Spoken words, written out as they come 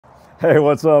Hey,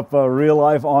 what's up, Real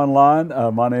Life Online?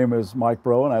 My name is Mike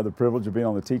Breaux, and I have the privilege of being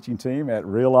on the teaching team at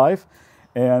Real Life.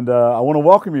 And I want to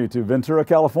welcome you to Ventura,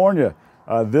 California.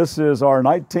 This is our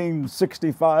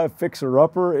 1965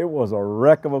 fixer-upper. It was a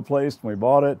wreck of a place when we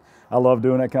bought it. I love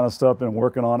doing that kind of stuff. Been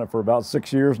working on it for about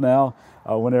 6 years now,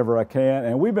 whenever I can.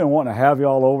 And we've been wanting to have you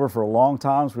all over for a long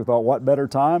time, so we thought, what better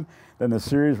time than the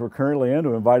series we're currently in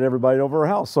to invite everybody over our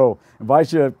house. So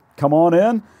invite you to come on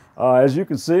in. As you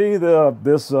can see,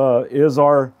 this is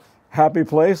our happy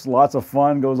place. Lots of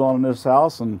fun goes on in this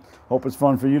house, and hope it's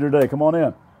fun for you today. Come on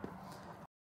in.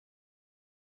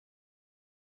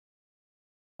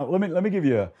 Let me give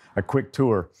you a quick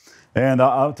tour. And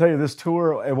I'll tell you, this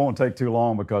tour, it won't take too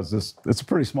long because it's a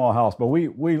pretty small house, but we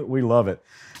love it.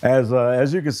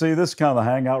 As you can see, this is kind of the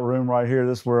hangout room right here.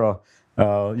 This is where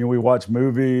we watch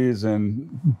movies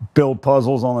and build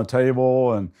puzzles on the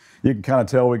table, and you can kind of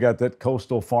tell we got that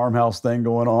coastal farmhouse thing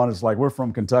going on. It's like we're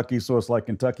from Kentucky, so it's like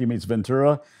Kentucky meets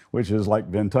Ventura, which is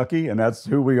like Kentucky, and that's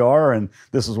who we are, and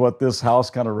this is what this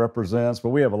house kind of represents. But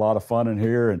we have a lot of fun in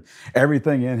here, and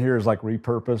everything in here is like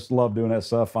repurposed. Love doing that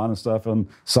stuff, finding stuff on the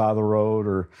side of the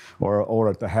road or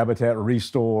at the Habitat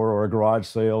Restore or a garage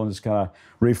sale, and just kind of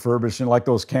refurbishing, like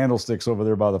those candlesticks over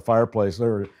there by the fireplace.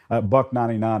 They're at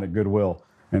 $1.99 at Goodwill.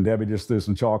 And Debbie just threw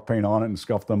some chalk paint on it and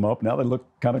scuffed them up. Now they look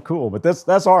kind of cool. But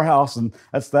that's our house, and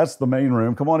that's the main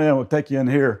room. Come on in. We'll take you in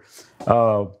here.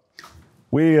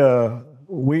 We have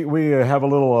a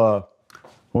little.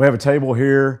 We have a table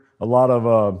here. A lot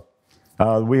of.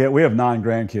 We have 9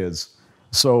 grandkids.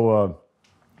 So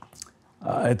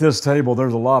at this table,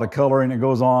 there's a lot of coloring that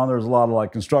goes on. There's a lot of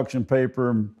like construction paper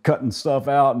and cutting stuff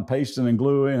out and pasting and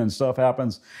gluing, and stuff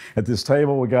happens at this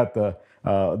table. We got the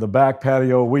back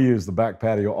patio. We use the back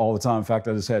patio all the time. In fact,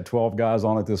 I just had 12 guys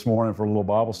on it this morning for a little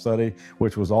Bible study,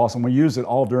 which was awesome. We used it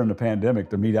all during the pandemic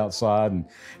to meet outside, and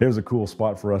it was a cool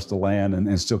spot for us to land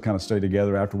and still kind of stay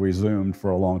together after we Zoomed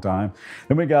for a long time.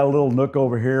 Then we got a little nook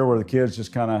over here where the kids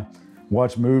just kind of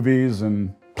watch movies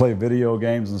and play video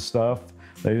games and stuff.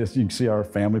 You can see our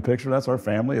family picture. That's our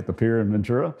family at the pier in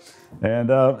Ventura. And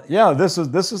yeah, this is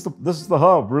the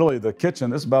hub, really, the kitchen.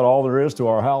 This is about all there is to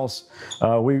our house.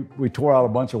 We tore out a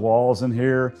bunch of walls in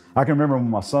here. I can remember when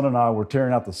my son and I were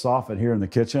tearing out the soffit here in the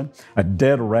kitchen, a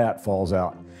dead rat falls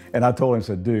out. And I told him, I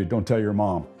said, dude, don't tell your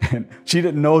mom. And she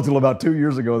didn't know until about 2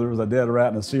 years ago there was a dead rat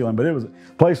in the ceiling, but the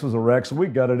place was a wreck. So we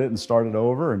gutted it and started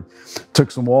over and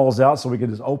took some walls out so we could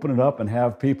just open it up and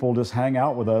have people just hang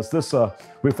out with us.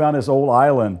 We found this old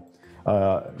island,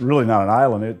 really not an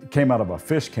island. It came out of a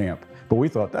fish camp, but we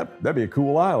thought that'd be a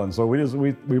cool island. So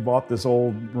we bought this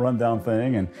old rundown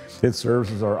thing, and it serves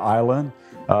as our island.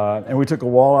 And we took a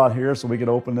wall out here so we could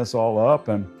open this all up.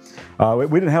 And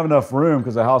we didn't have enough room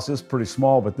because the house is pretty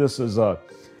small, but this is, I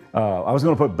was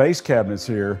going to put base cabinets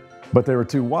here, but they were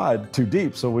too wide, too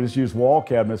deep. So we just used wall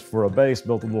cabinets for a base,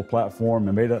 built a little platform,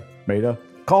 and made a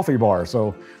coffee bar.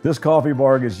 So this coffee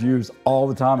bar gets used all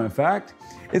the time. In fact,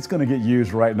 it's going to get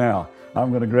used right now. I'm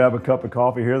going to grab a cup of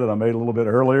coffee here that I made a little bit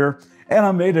earlier, and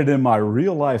I made it in my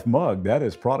real life mug. That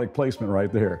is product placement right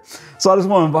there. So I just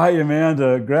want to invite you, man,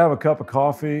 to grab a cup of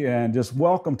coffee and just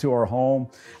welcome to our home.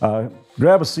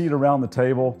 Grab a seat around the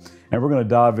table, and we're going to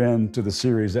dive into the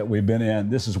series that we've been in.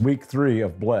 This is week 3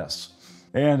 of B.L.E.S.S.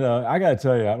 And I got to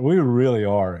tell you, we really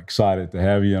are excited to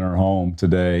have you in our home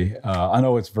today. I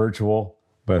know it's virtual,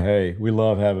 but hey, we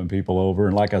love having people over.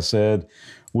 And like I said,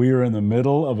 we are in the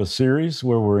middle of a series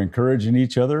where we're encouraging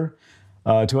each other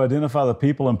to identify the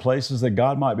people and places that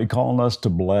God might be calling us to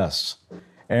bless.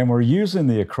 And we're using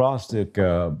the acrostic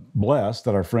B.L.E.S.S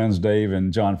that our friends Dave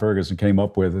and John Ferguson came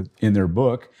up with in their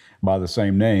book by the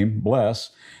same name,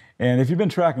 B.L.E.S.S. And if you've been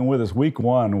tracking with us, week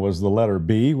 1 was the letter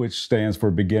B, which stands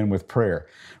for begin with prayer,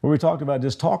 where we talked about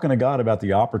just talking to God about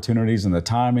the opportunities and the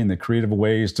timing, the creative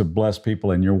ways to bless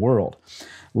people in your world.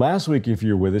 Last week, if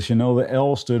you're with us, you know the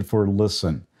L stood for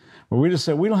listen, where we just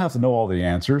said we don't have to know all the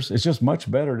answers. It's just much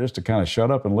better just to kind of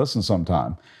shut up and listen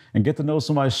sometime and get to know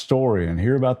somebody's story and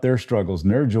hear about their struggles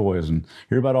and their joys and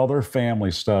hear about all their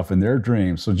family stuff and their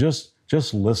dreams. So just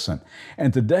listen.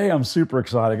 And today I'm super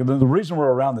excited. The reason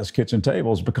we're around this kitchen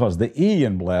table is because the E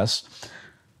in B.L.E.S.S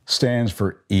stands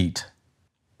for eat.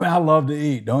 I love to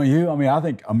eat, don't you? I mean, I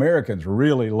think Americans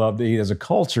really love to eat. As a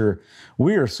culture,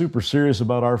 we are super serious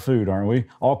about our food, aren't we?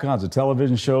 All kinds of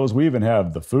television shows. We even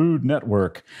have the Food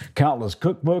Network, countless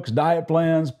cookbooks, diet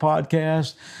plans,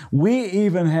 podcasts. We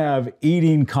even have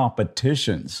eating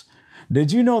competitions.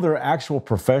 Did you know there are actual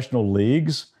professional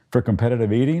leagues for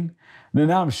competitive eating?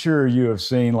 Now I'm sure you have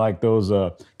seen like those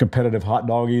competitive hot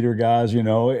dog eater guys.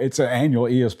 It's an annual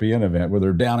ESPN event where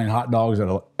they're downing hot dogs at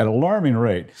an alarming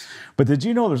rate. But did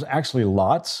you know there's actually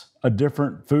lots of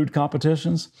different food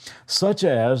competitions, such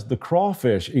as the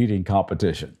crawfish eating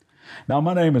competition? Now,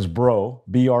 my name is Breaux,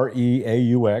 Breaux,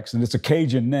 and it's a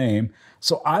Cajun name,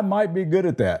 so I might be good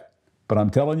at that. But I'm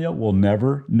telling you, we'll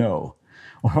never know.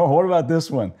 What about this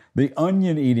one? The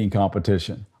onion eating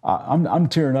competition. I'm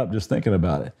tearing up just thinking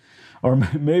about it. Or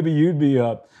maybe you'd be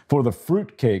up for the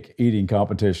fruitcake eating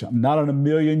competition. Not in a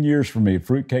million years for me.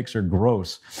 Fruitcakes are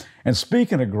gross. And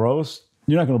speaking of gross,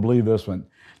 you're not going to believe this one.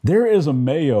 There is a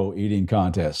mayo eating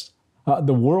contest.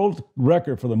 The world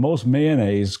record for the most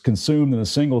mayonnaise consumed in a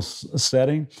single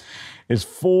setting is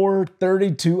 4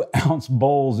 32-ounce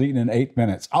bowls eaten in 8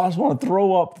 minutes. I just want to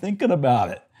throw up thinking about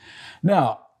it.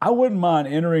 Now, I wouldn't mind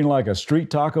entering like a street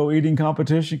taco eating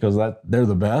competition because they're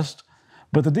the best.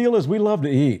 But the deal is we love to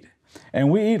eat.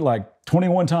 And we eat like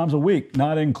 21 times a week,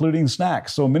 not including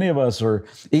snacks. So many of us are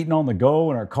eating on the go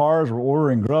in our cars. We're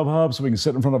ordering Grubhub so we can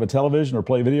sit in front of a television or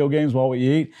play video games while we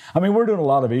eat. I mean, we're doing a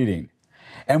lot of eating.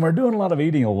 And we're doing a lot of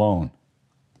eating alone.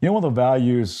 One of the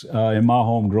values in my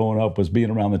home growing up was being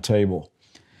around the table.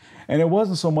 And it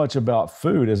wasn't so much about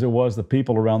food as it was the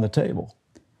people around the table.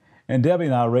 And Debbie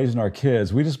and I, raising our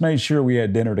kids, we just made sure we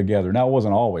had dinner together. Now, it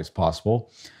wasn't always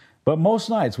possible. But most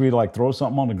nights we'd like throw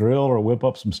something on the grill or whip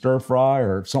up some stir fry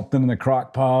or something in the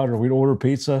crock pot, or we'd order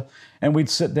pizza and we'd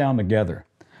sit down together.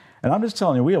 And I'm just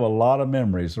telling you, we have a lot of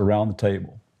memories around the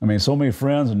table. I mean, so many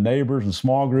friends and neighbors and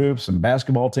small groups and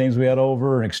basketball teams we had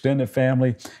over and extended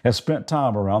family have spent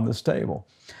time around this table.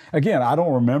 Again, I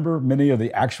don't remember many of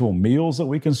the actual meals that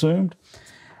we consumed,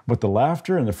 but the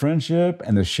laughter and the friendship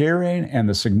and the sharing and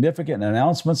the significant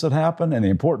announcements that happened and the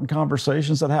important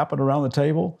conversations that happened around the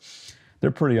table,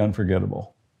 they're pretty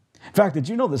unforgettable. In fact, did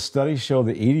you know that studies show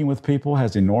that eating with people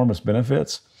has enormous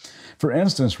benefits? For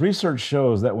instance, research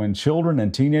shows that when children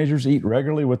and teenagers eat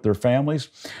regularly with their families,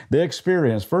 they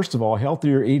experience, first of all,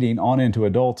 healthier eating on into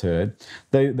adulthood.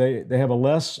 They have a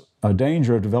less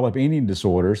danger of developing eating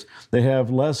disorders. They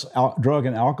have less drug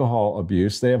and alcohol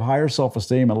abuse. They have higher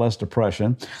self-esteem and less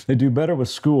depression. They do better with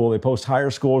school. They post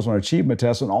higher scores on achievement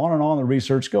tests, and on the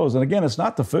research goes. And again, it's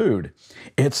not the food,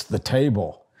 it's the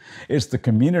table. It's the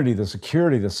community, the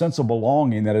security, the sense of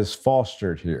belonging that is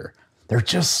fostered here. There's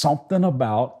just something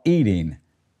about eating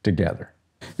together.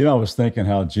 I was thinking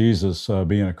how Jesus,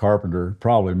 being a carpenter,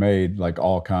 probably made like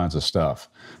all kinds of stuff.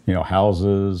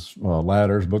 Houses,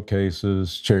 ladders,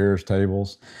 bookcases, chairs,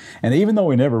 tables. And even though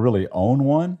he never really owned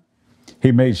one,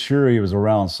 he made sure he was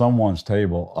around someone's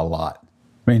table a lot.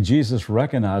 I mean, Jesus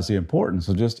recognized the importance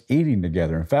of just eating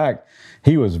together. In fact,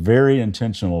 he was very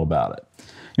intentional about it.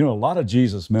 A lot of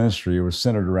Jesus' ministry was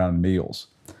centered around meals.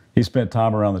 He spent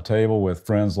time around the table with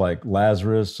friends like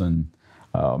Lazarus and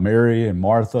Mary and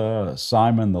Martha,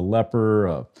 Simon the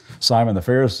leper, Simon the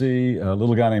Pharisee, a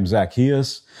little guy named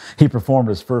Zacchaeus. He performed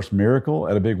his first miracle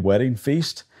at a big wedding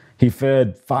feast. He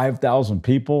fed 5,000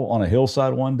 people on a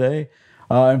hillside one day.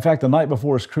 In fact, the night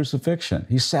before his crucifixion,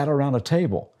 he sat around a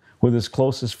table with his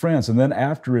closest friends. And then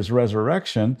after his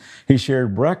resurrection, he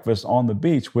shared breakfast on the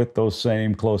beach with those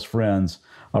same close friends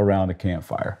around a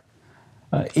campfire.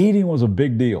 Eating was a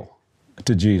big deal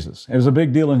to Jesus. It was a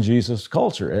big deal in Jesus'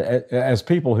 culture. As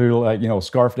people who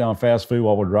scarf down fast food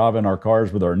while we're driving our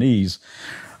cars with our knees,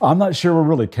 I'm not sure we're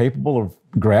really capable of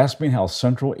grasping how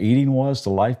central eating was to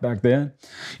life back then.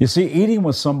 You see, eating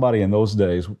with somebody in those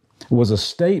days was a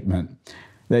statement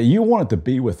that you wanted to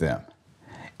be with them.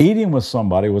 Eating with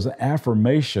somebody was an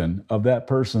affirmation of that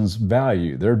person's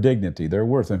value, their dignity, their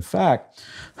worth. In fact,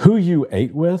 who you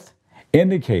ate with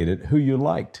indicated who you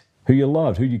liked, who you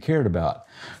loved, who you cared about,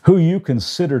 who you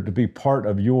considered to be part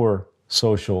of your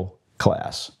social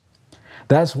class.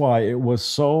 That's why it was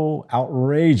so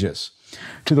outrageous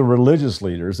to the religious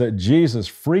leaders that Jesus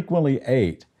frequently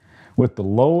ate with the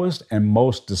lowest and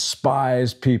most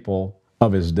despised people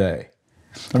of his day.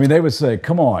 I mean, they would say,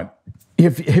 come on,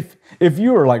 if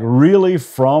you were like really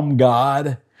from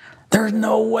God, there's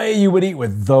no way you would eat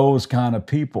with those kind of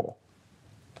people.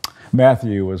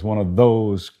 Matthew was one of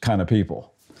those kind of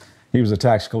people. He was a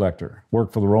tax collector,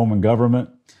 worked for the Roman government,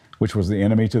 which was the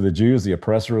enemy to the Jews, the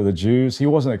oppressor of the Jews. He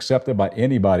wasn't accepted by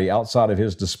anybody outside of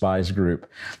his despised group.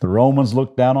 The Romans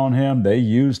looked down on him. They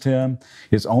used him.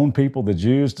 His own people, the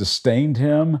Jews, disdained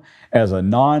him as a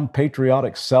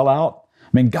non-patriotic sellout. I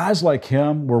mean, guys like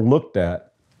him were looked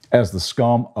at as the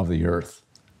scum of the earth.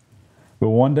 But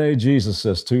one day, Jesus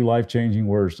says two life-changing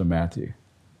words to Matthew.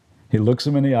 He looks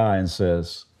him in the eye and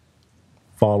says,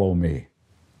 "Follow me."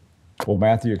 Well,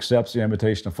 Matthew accepts the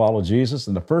invitation to follow Jesus,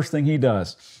 and the first thing he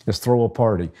does is throw a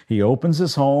party. He opens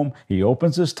his home, he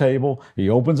opens his table, he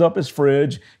opens up his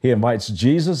fridge, he invites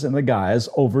Jesus and the guys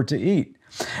over to eat.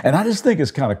 And I just think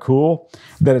it's kind of cool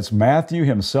that it's Matthew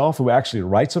himself who actually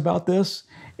writes about this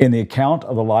in the account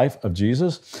of the life of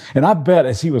Jesus. And I bet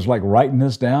as he was like writing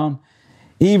this down,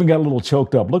 he even got a little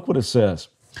choked up. Look what it says.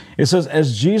 It says,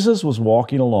 as Jesus was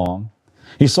walking along,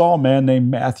 he saw a man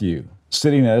named Matthew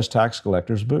sitting at his tax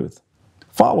collector's booth.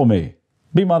 Follow me,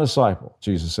 be my disciple,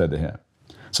 Jesus said to him.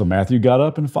 So Matthew got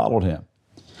up and followed him.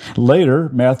 Later,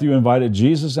 Matthew invited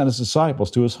Jesus and his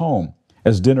disciples to his home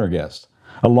as dinner guests,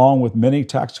 along with many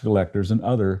tax collectors and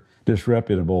other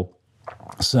disreputable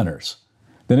sinners.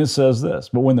 Then it says this,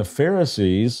 but when the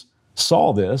Pharisees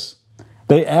saw this,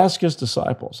 they asked his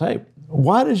disciples, hey,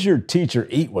 why does your teacher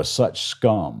eat with such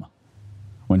scum?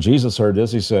 When Jesus heard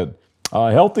this, he said,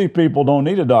 healthy people don't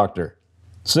need a doctor.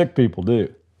 Sick people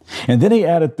do. And then he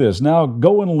added this, now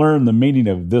go and learn the meaning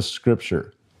of this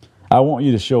scripture. I want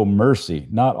you to show mercy,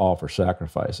 not offer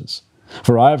sacrifices.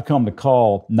 For I have come to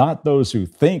call not those who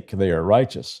think they are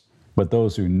righteous, but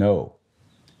those who know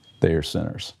they are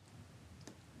sinners.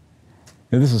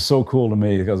 And this is so cool to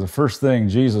me because the first thing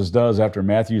Jesus does after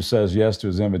Matthew says yes to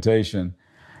his invitation,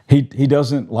 he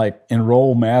doesn't like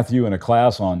enroll Matthew in a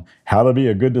class on how to be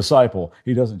a good disciple.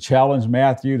 He doesn't challenge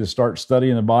Matthew to start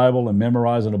studying the Bible and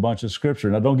memorizing a bunch of scripture.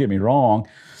 Now, don't get me wrong.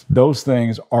 Those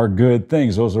things are good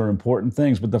things. Those are important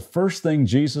things. But the first thing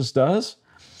Jesus does,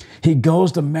 he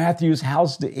goes to Matthew's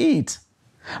house to eat.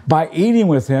 By eating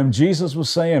with him, Jesus was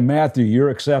saying, Matthew, you're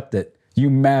accepted. You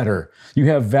matter. You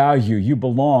have value. You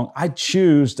belong. I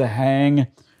choose to hang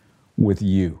with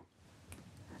you.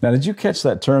 Now, did you catch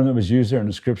that term that was used there in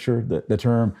the scripture, the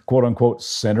term, quote unquote,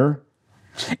 sinner?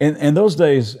 In those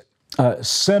days,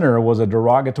 sinner was a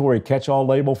derogatory catch-all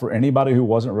label for anybody who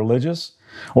wasn't religious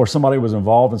or somebody who was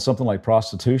involved in something like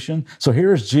prostitution. So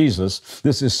here's Jesus,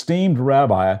 this esteemed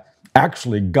rabbi,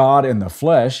 actually God in the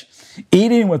flesh,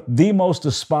 eating with the most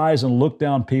despised and looked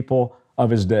down people of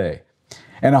his day.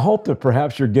 And I hope that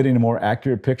perhaps you're getting a more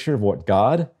accurate picture of what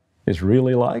God is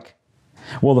really like.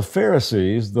 Well, the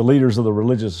Pharisees, the leaders of the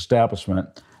religious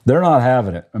establishment, they're not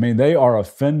having it. I mean, they are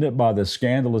offended by this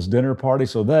scandalous dinner party.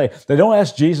 So they don't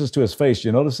ask Jesus to his face.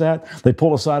 You notice that? They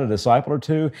pull aside a disciple or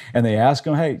two and they ask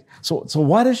him, hey, so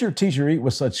why does your teacher eat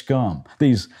with such scum?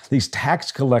 These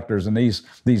tax collectors and these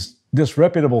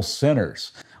disreputable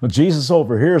sinners. Well, Jesus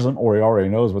overhears them, or he already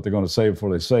knows what they're going to say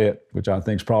before they say it, which I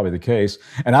think is probably the case.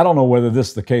 And I don't know whether this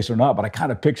is the case or not, but I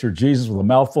kind of picture Jesus with a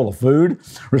mouthful of food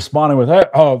responding with, hey,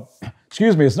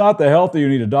 excuse me, it's not the healthy who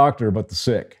need a doctor, but the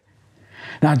sick.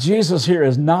 Now, Jesus here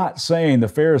is not saying the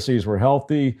Pharisees were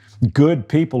healthy, good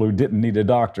people who didn't need a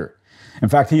doctor. In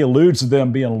fact, he alludes to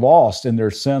them being lost in their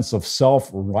sense of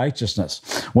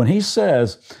self-righteousness. When he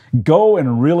says, go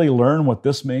and really learn what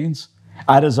this means,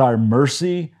 I desire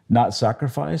mercy, not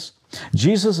sacrifice.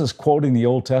 Jesus is quoting the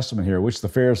Old Testament here, which the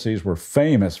Pharisees were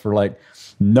famous for like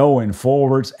knowing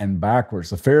forwards and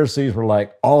backwards. The Pharisees were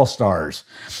like all-stars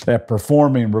at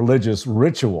performing religious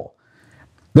ritual.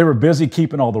 They were busy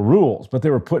keeping all the rules, but they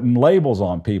were putting labels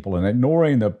on people and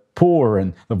ignoring the poor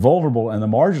and the vulnerable and the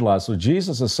marginalized. So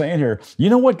Jesus is saying here, you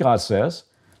know what God says?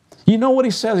 You know what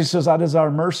he says? He says, I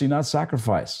desire mercy, not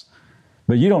sacrifice.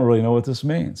 But you don't really know what this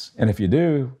means. And if you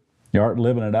do, you aren't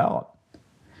living it out.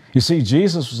 You see,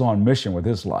 Jesus was on mission with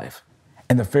his life,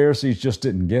 and the Pharisees just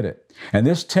didn't get it. And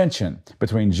this tension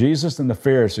between Jesus and the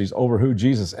Pharisees over who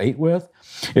Jesus ate with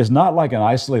is not like an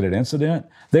isolated incident.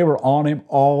 They were on him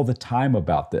all the time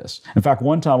about this. In fact,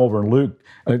 one time over in Luke,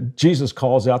 Jesus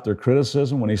calls out their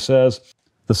criticism when he says,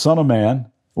 the Son of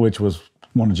Man, which was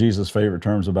one of Jesus' favorite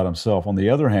terms about himself, on the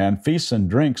other hand, feasts and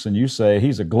drinks, and you say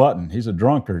he's a glutton, he's a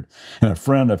drunkard, and a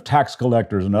friend of tax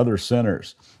collectors and other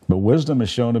sinners. But wisdom is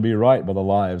shown to be right by the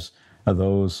lives of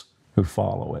those who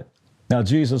follow it. Now,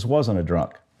 Jesus wasn't a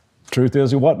drunk. Truth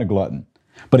is, he wasn't a glutton.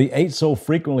 But he ate so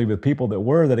frequently with people that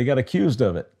were that he got accused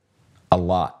of it a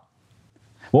lot.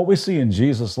 What we see in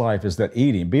Jesus' life is that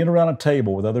eating, being around a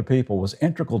table with other people, was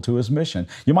integral to his mission.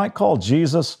 You might call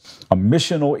Jesus a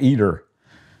missional eater.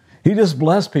 He just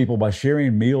blessed people by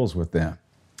sharing meals with them.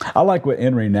 I like what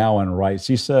Henry Nouwen writes.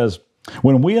 He says,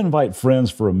 when we invite friends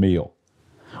for a meal,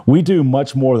 we do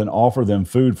much more than offer them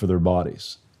food for their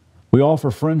bodies. We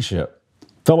offer friendship,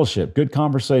 fellowship, good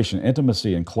conversation,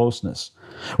 intimacy, and closeness.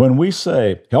 When we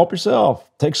say, help yourself,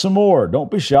 take some more, don't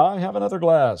be shy, have another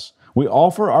glass, we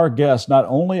offer our guests not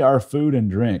only our food and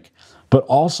drink, but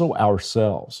also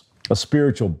ourselves. A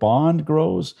spiritual bond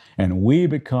grows, and we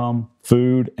become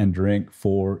food and drink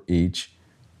for each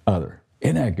other.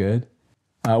 Isn't that good?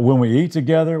 when we eat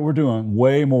together, we're doing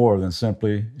way more than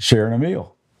simply sharing a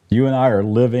meal. You and I are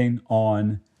living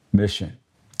on mission.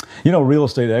 You know, real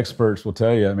estate experts will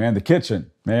tell you, man, the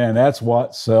kitchen, man, that's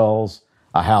what sells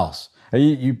a house.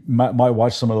 You might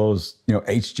watch some of those,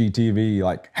 HGTV,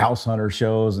 like house hunter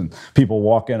shows, and people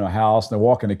walk in a house, and they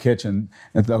walk in the kitchen,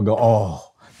 and they'll go,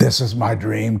 oh, this is my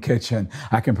dream kitchen.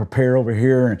 I can prepare over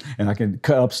here, and I can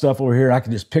cut up stuff over here. And I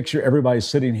can just picture everybody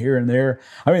sitting here and there.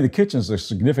 I mean, the kitchen's a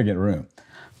significant room.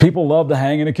 People love to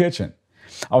hang in the kitchen.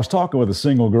 I was talking with a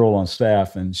single girl on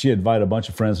staff, and she invited a bunch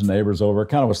of friends and neighbors over,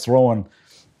 kind of was throwing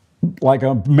like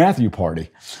a Matthew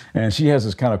party. And she has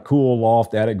this kind of cool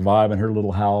loft attic vibe in her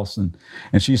little house. And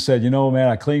she said, man,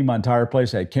 I cleaned my entire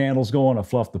place, I had candles going, I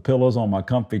fluffed the pillows on my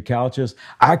comfy couches.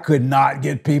 I could not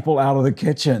get people out of the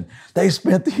kitchen. They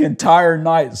spent the entire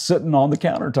night sitting on the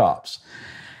countertops.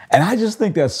 And I just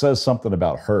think that says something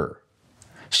about her.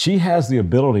 She has the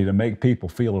ability to make people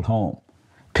feel at home.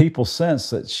 People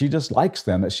sense that she just likes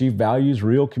them, that she values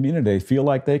real community. They feel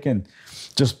like they can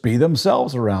just be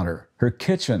themselves around her. Her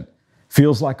kitchen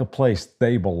feels like a place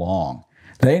they belong.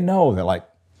 They know that, like,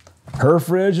 her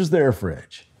fridge is their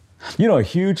fridge. A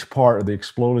huge part of the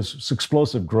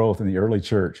explosive growth in the early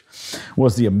church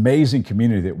was the amazing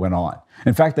community that went on.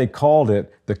 In fact, they called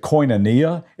it the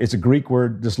koinonia. It's a Greek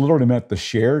word, just literally meant the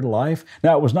shared life.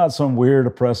 Now, it was not some weird,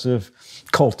 oppressive,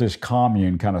 cultish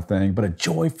commune kind of thing, but a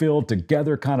joy-filled,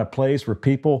 together kind of place where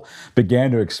people began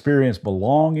to experience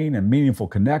belonging and meaningful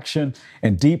connection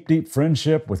and deep, deep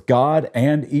friendship with God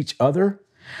and each other.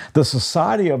 The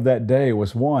society of that day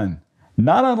was one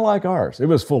not unlike ours. It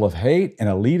was full of hate and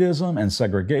elitism and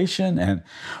segregation and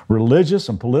religious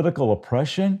and political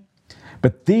oppression.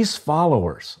 But these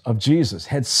followers of Jesus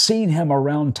had seen him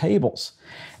around tables,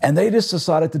 and they just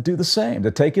decided to do the same,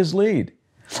 to take his lead.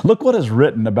 Look what is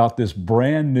written about this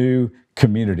brand new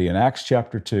community in Acts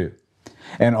chapter 2.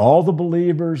 And all the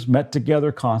believers met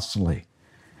together constantly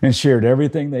and shared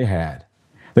everything they had.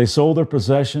 They sold their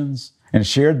possessions and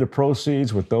shared the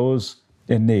proceeds with those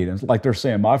in need. And like they're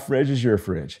saying, my fridge is your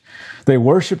fridge. They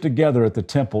worshiped together at the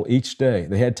temple each day.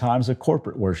 They had times of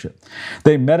corporate worship.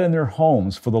 They met in their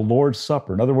homes for the Lord's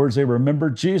Supper. In other words, they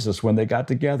remembered Jesus when they got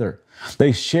together.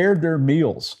 They shared their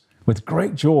meals with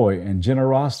great joy and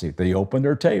generosity. They opened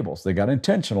their tables. They got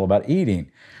intentional about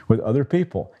eating with other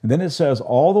people. And then it says,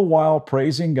 all the while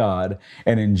praising God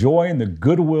and enjoying the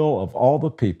goodwill of all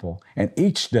the people. And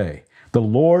each day, the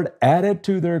Lord added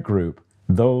to their group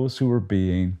those who were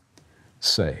being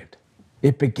saved.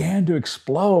 It began to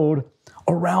explode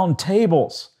around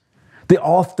tables. The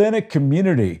authentic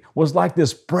community was like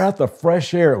this breath of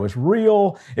fresh air. It was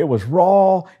real, it was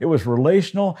raw, it was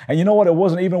relational, and you know what? It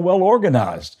wasn't even well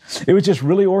organized. It was just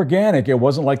really organic. It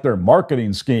wasn't like their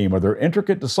marketing scheme or their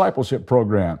intricate discipleship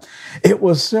program. It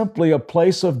was simply a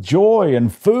place of joy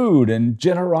and food and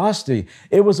generosity.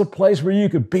 It was a place where you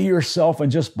could be yourself and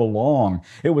just belong.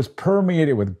 It was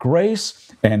permeated with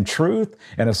grace and truth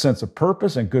and a sense of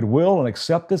purpose and goodwill and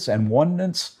acceptance and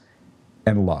oneness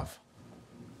and love.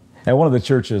 At one of the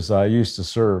churches I used to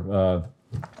serve,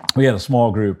 we had a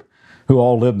small group who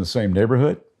all lived in the same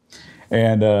neighborhood,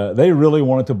 and they really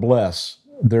wanted to bless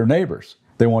their neighbors.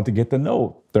 They wanted to get to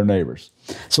know their neighbors.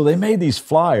 So they made these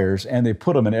flyers, and they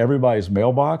put them in everybody's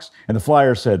mailbox, and the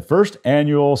flyer said, first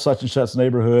annual such and such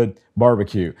neighborhood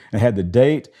barbecue. And it had the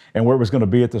date and where it was going to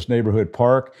be at this neighborhood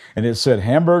park, and it said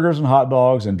hamburgers and hot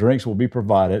dogs and drinks will be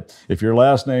provided. If your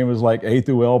last name is like A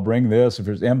through L, bring this. If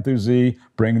it's M through Z,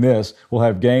 bring this. We'll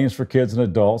have games for kids and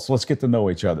adults. Let's get to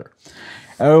know each other.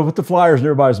 Put the flyers in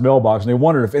everybody's mailbox, and they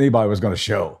wondered if anybody was going to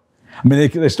show. I mean,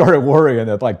 they started worrying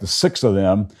that like the 6 of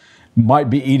them might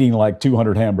be eating like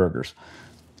 200 hamburgers,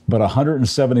 but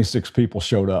 176 people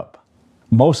showed up.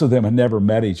 Most of them had never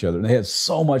met each other. They had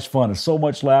so much fun and so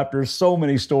much laughter, so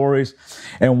many stories.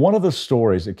 And one of the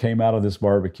stories that came out of this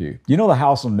barbecue, you know the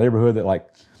house in the neighborhood that like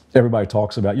everybody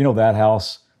talks about, you know that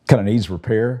house kind of needs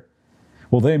repair?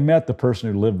 Well, they met the person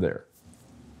who lived there.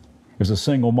 It was a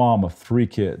single mom of 3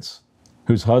 kids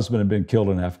whose husband had been killed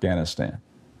in Afghanistan.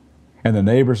 And the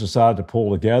neighbors decided to pull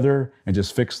together and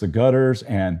just fix the gutters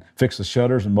and fix the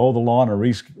shutters and mow the lawn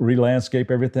and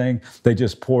re-landscape everything. They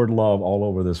just poured love all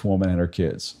over this woman and her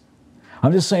kids.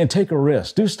 I'm just saying, take a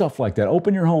risk. Do stuff like that.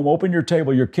 Open your home, open your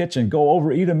table, your kitchen, go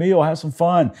over, eat a meal, have some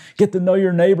fun, get to know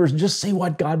your neighbors, and just see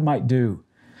what God might do.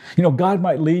 You know, God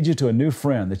might lead you to a new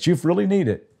friend that you've really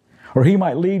needed, or he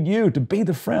might lead you to be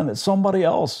the friend that somebody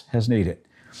else has needed.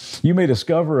 You may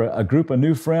discover a group of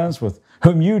new friends with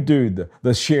whom you do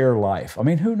the share life. I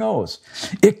mean, who knows?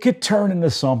 It could turn into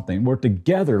something where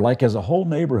together, like as a whole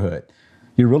neighborhood,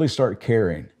 you really start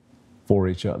caring for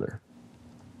each other.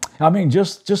 I mean,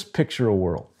 just picture a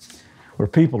world where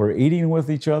people are eating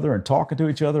with each other and talking to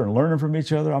each other and learning from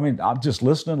each other. I mean, I'm just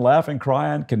listening, laughing,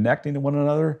 crying, connecting to one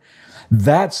another.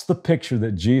 That's the picture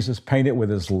that Jesus painted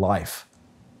with his life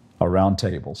around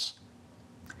tables.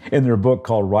 In their book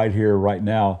called Right Here, Right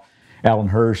Now, Alan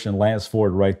Hirsch and Lance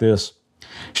Ford write this: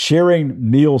 sharing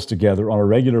meals together on a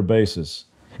regular basis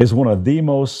is one of the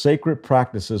most sacred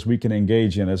practices we can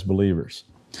engage in as believers.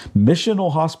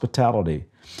 Missional hospitality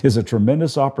is a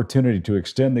tremendous opportunity to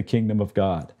extend the kingdom of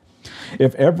God.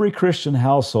 If every Christian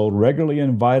household regularly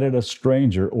invited a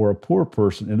stranger or a poor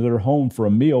person into their home for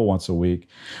a meal once a week,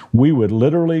 we would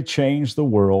literally change the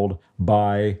world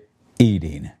by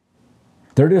eating.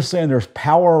 They're just saying there's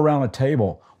power around a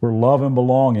table where love and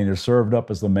belonging are served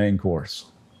up as the main course.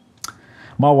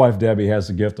 My wife, Debbie, has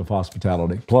the gift of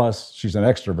hospitality. Plus, she's an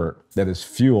extrovert that is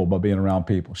fueled by being around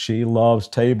people. She loves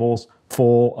tables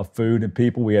full of food and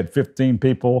people. We had 15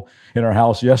 people in our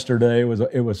house yesterday.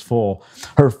 It was full.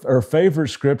 Her favorite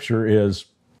scripture is,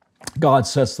 God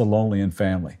sets the lonely in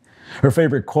family. Her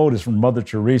favorite quote is from Mother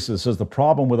Teresa. It says, the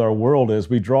problem with our world is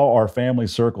we draw our family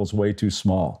circles way too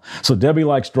small. So Debbie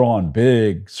likes drawing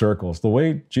big circles the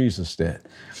way Jesus did.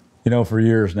 You know, for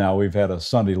years now, we've had a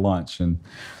Sunday lunch, and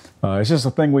it's just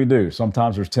a thing we do.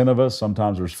 Sometimes there's 10 of us,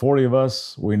 sometimes there's 40 of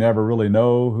us. We never really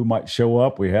know who might show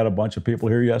up. We had a bunch of people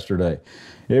here yesterday.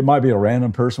 It might be a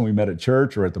random person we met at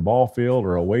church or at the ball field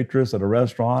or a waitress at a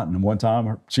restaurant. And one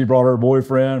time she brought her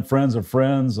boyfriend, friends of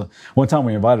friends. One time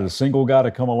we invited a single guy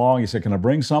to come along. He said, can I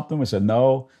bring something? We said,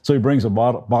 no. So he brings a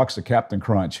box of Captain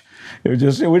Crunch. We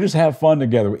just have fun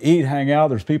together. We eat, hang out.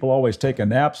 There's people always taking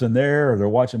naps in there, or they're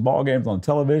watching ball games on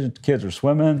television. Kids are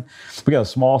swimming. We got a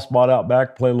small spot out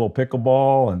back, play a little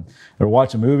pickleball, and they're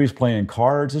watching movies, playing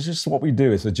cards. It's just what we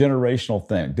do. It's a generational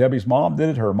thing. Debbie's mom did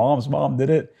it. Her mom's mom did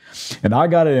it. And I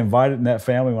got invited in that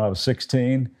family when I was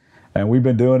 16, and we've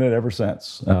been doing it ever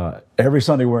since. Every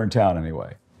Sunday we're in town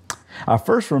anyway. I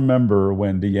first remember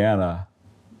when Deanna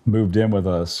moved in with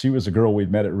us. She was a girl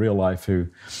we'd met at Real Life who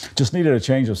just needed a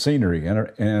change of scenery and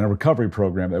a recovery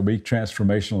program that would be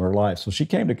transformational in her life. So she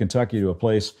came to Kentucky to a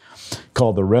place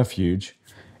called The Refuge,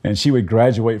 and she would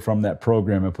graduate from that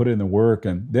program and put in the work,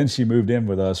 and then she moved in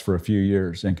with us for a few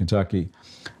years in Kentucky.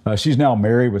 She's now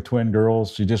married with twin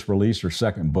girls. She just released her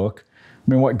second book. I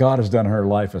mean, what God has done in her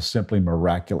life is simply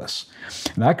miraculous.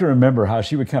 And I can remember how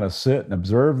she would kind of sit and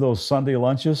observe those Sunday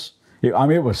lunches. It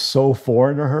was so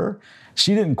foreign to her.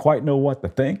 She didn't quite know what to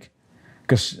think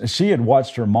because she had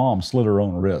watched her mom slit her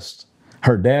own wrists.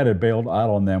 Her dad had bailed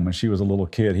out on them when she was a little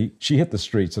kid. She hit the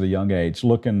streets at a young age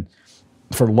looking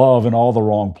for love in all the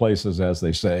wrong places, as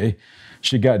they say.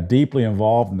 She got deeply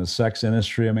involved in the sex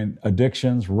industry. I mean,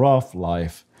 addictions, rough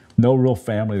life, no real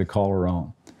family to call her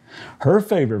own. Her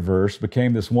favorite verse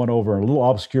became this one over in a little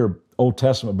obscure Old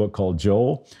Testament book called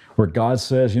Joel, where God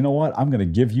says, you know what? I'm going to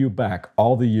give you back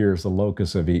all the years the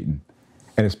locusts have eaten.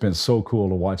 And it's been so cool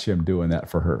to watch him doing that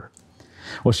for her.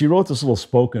 Well, she wrote this little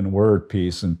spoken word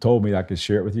piece and told me I could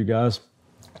share it with you guys.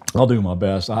 I'll do my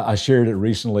best. I shared it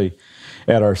recently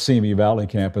at our Simi Valley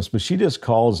campus, but she just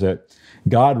calls it,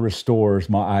 God restores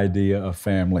my idea of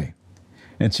family.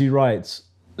 And she writes,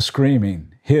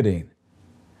 screaming, hitting,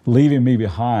 leaving me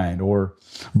behind, or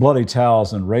bloody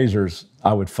towels and razors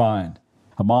I would find.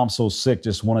 A mom so sick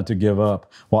just wanted to give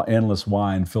up while endless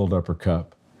wine filled up her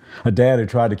cup. A dad who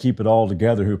tried to keep it all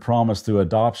together, who promised through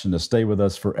adoption to stay with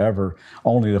us forever,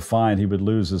 only to find he would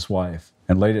lose his wife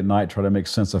and late at night try to make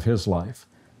sense of his life.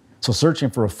 So searching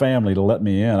for a family to let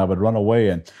me in, I would run away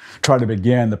and try to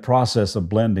begin the process of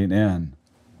blending in,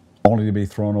 only to be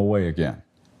thrown away again.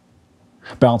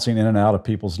 Bouncing in and out of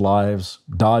people's lives,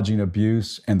 dodging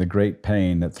abuse and the great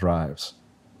pain that thrives.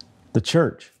 The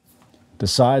church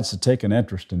decides to take an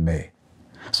interest in me,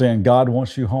 saying, God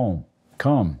wants you home.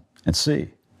 Come and see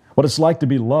what it's like to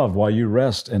be loved while you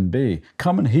rest and be.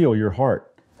 Come and heal your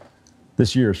heart.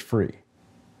 This year is free.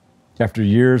 After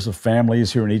years of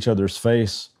families hearing each other's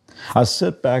face, I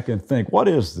sit back and think, what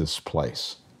is this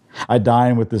place? I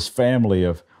dine with this family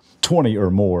of 20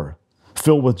 or more,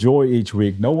 filled with joy each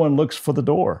week. No one looks for the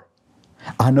door.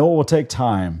 I know it will take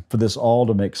time for this all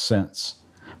to make sense.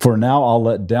 For now, I'll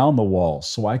let down the walls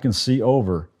so I can see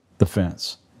over the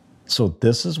fence. So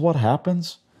this is what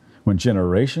happens when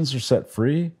generations are set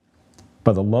free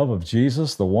by the love of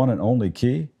Jesus, the one and only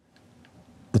key.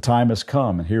 The time has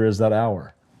come, and here is that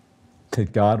hour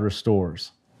that God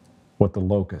restores what the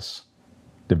locusts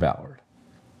devoured.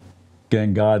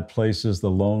 Again, God places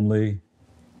the lonely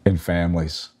in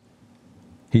families.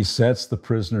 He sets the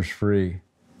prisoners free,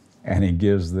 and he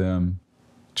gives them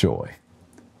joy.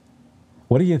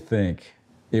 What do you think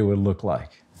it would look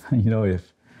like? You know,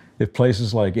 if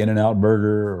places like In-N-Out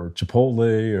Burger or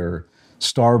Chipotle or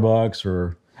Starbucks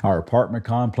or our apartment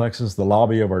complexes, the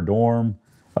lobby of our dorm,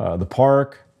 the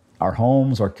park, our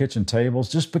homes, our kitchen tables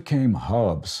just became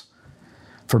hubs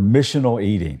for missional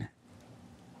eating,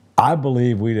 I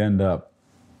believe we'd end up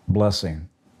blessing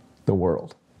the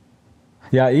world.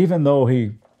 Yeah, even though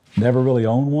he never really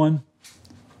owned one,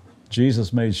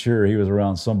 Jesus made sure he was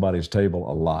around somebody's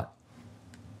table a lot.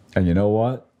 And you know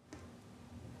what?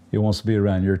 He wants to be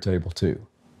around your table too.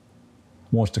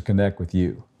 He wants to connect with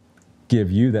you,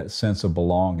 give you that sense of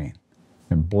belonging,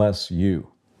 and bless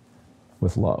you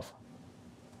with love.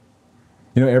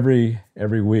 You know,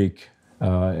 every week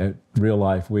at Real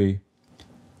Life, we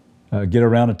get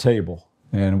around a table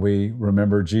and we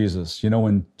remember Jesus. You know,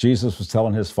 when Jesus was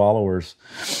telling his followers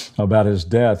about his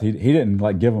death, he didn't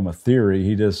like give them a theory.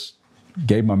 He just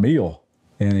gave them a meal.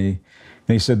 And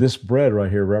he said, this bread right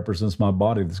here represents my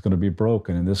body that's going to be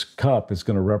broken. And this cup is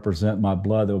going to represent my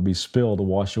blood that will be spilled to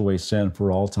wash away sin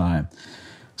for all time.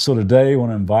 So today I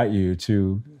want to invite you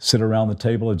to sit around the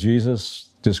table of Jesus.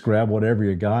 Just grab whatever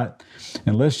you got.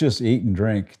 And let's just eat and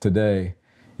drink today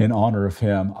in honor of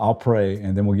him. I'll pray,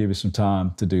 and then we'll give you some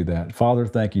time to do that. Father,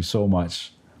 thank you so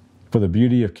much for the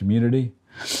beauty of community.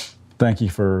 Thank you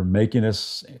for making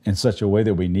us in such a way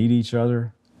that we need each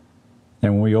other.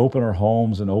 And when we open our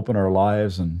homes and open our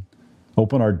lives and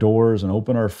open our doors and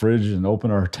open our fridge and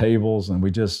open our tables and we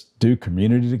just do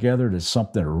community together, there's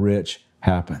something rich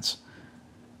happens.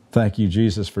 Thank you,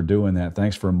 Jesus, for doing that.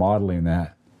 Thanks for modeling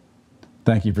that.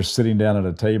 Thank you for sitting down at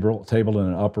a table in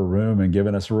an upper room and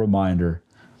giving us a reminder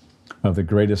of the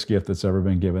greatest gift that's ever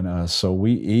been given us. So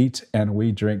we eat and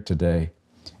we drink today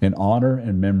in honor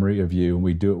and memory of you, and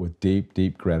we do it with deep,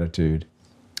 deep gratitude.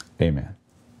 Amen.